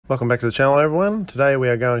Welcome back to the channel, everyone. Today we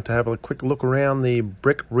are going to have a quick look around the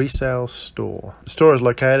Brick Resales store. The store is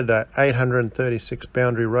located at 836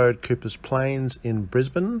 Boundary Road, Coopers Plains in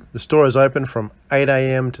Brisbane. The store is open from 8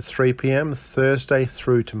 AM to 3 PM, Thursday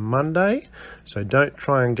through to Monday. So don't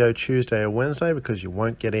try and go Tuesday or Wednesday because you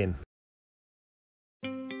won't get in.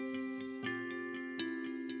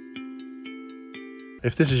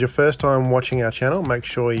 If this is your first time watching our channel, make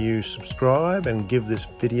sure you subscribe and give this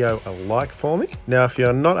video a like for me. Now, if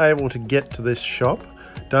you're not able to get to this shop,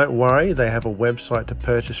 don't worry, they have a website to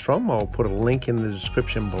purchase from. I'll put a link in the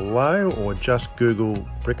description below, or just Google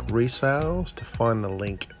Brick Resales to find the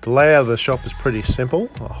link. The layout of the shop is pretty simple.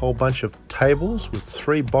 A whole bunch of tables with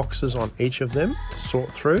 3 boxes on each of them to sort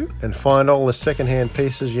through and find all the second-hand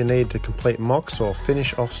pieces you need to complete mocks or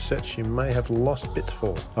finish off sets you may have lost bits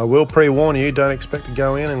for. I will pre-warn you, don't expect to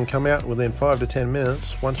go in and come out within 5 to 10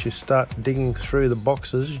 minutes. Once you start digging through the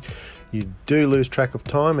boxes, you do lose track of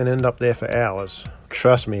time and end up there for hours.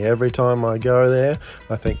 Trust me, every time I go there,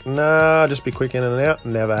 I think, nah, just be quick in and out.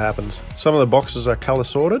 Never happens. Some of the boxes are color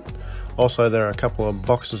sorted. Also, there are a couple of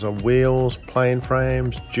boxes of wheels, plane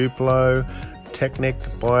frames, duplo, technic,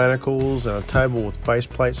 bionicles, and a table with base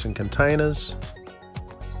plates and containers.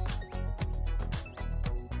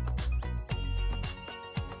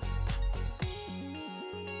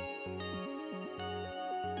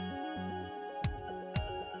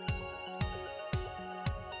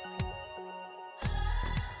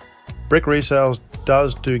 Brick Resales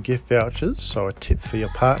does do gift vouchers, so a tip for your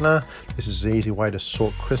partner. This is an easy way to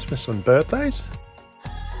sort Christmas and birthdays.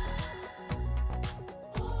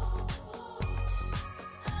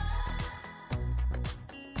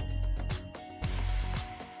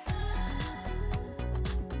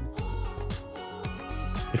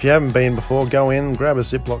 If you haven't been before, go in, grab a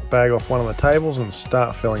Ziploc bag off one of the tables and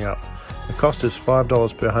start filling up. The cost is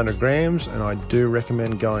 $5 per 100 grams, and I do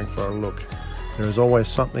recommend going for a look. There is always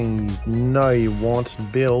something you know you want to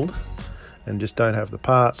build and just don't have the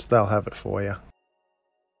parts. They'll have it for you.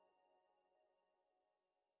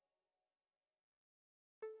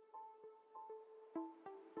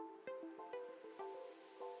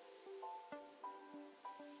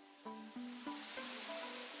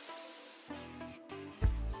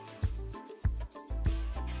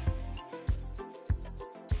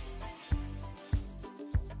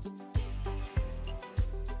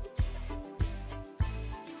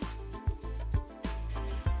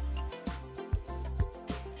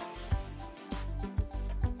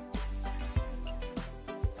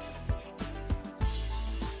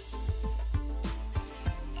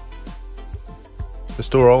 The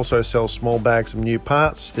store also sells small bags of new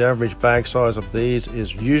parts. The average bag size of these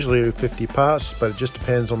is usually 50 parts, but it just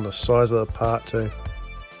depends on the size of the part too.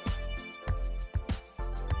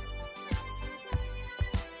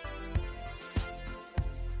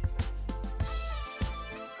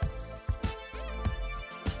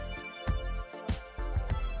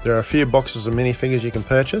 There are a few boxes of minifigures you can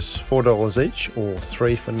purchase, $4 each or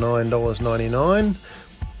 3 for $9.99.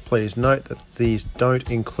 Please note that these don't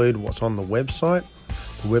include what's on the website.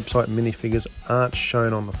 The website minifigures aren't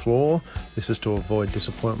shown on the floor. This is to avoid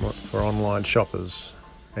disappointment for online shoppers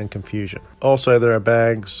and confusion. Also, there are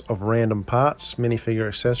bags of random parts, minifigure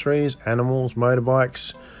accessories, animals,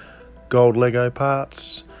 motorbikes, gold Lego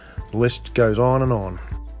parts. The list goes on and on.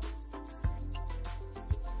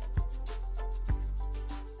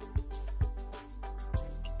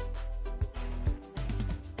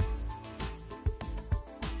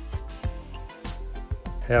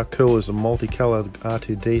 How cool is the multicolored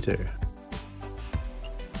R2-D2?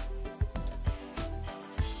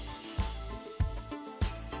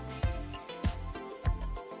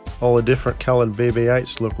 All the different coloured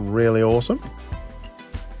BB-8s look really awesome.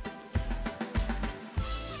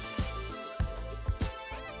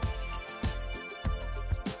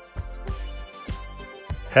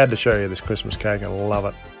 Had to show you this Christmas cake, I love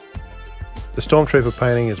it. The Stormtrooper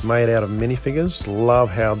painting is made out of minifigures. Love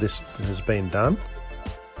how this has been done.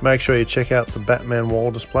 Make sure you check out the Batman wall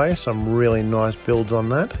display, some really nice builds on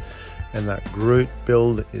that. And that Groot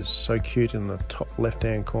build is so cute in the top left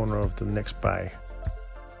hand corner of the next bay.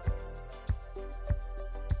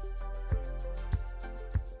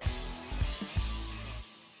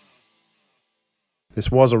 This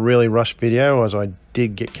was a really rushed video as I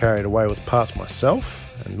did get carried away with parts myself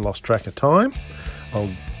and lost track of time. I'll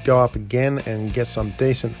go up again and get some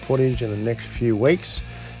decent footage in the next few weeks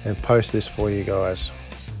and post this for you guys.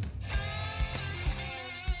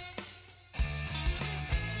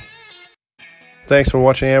 Thanks for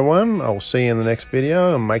watching, everyone. I'll see you in the next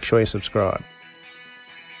video, and make sure you subscribe.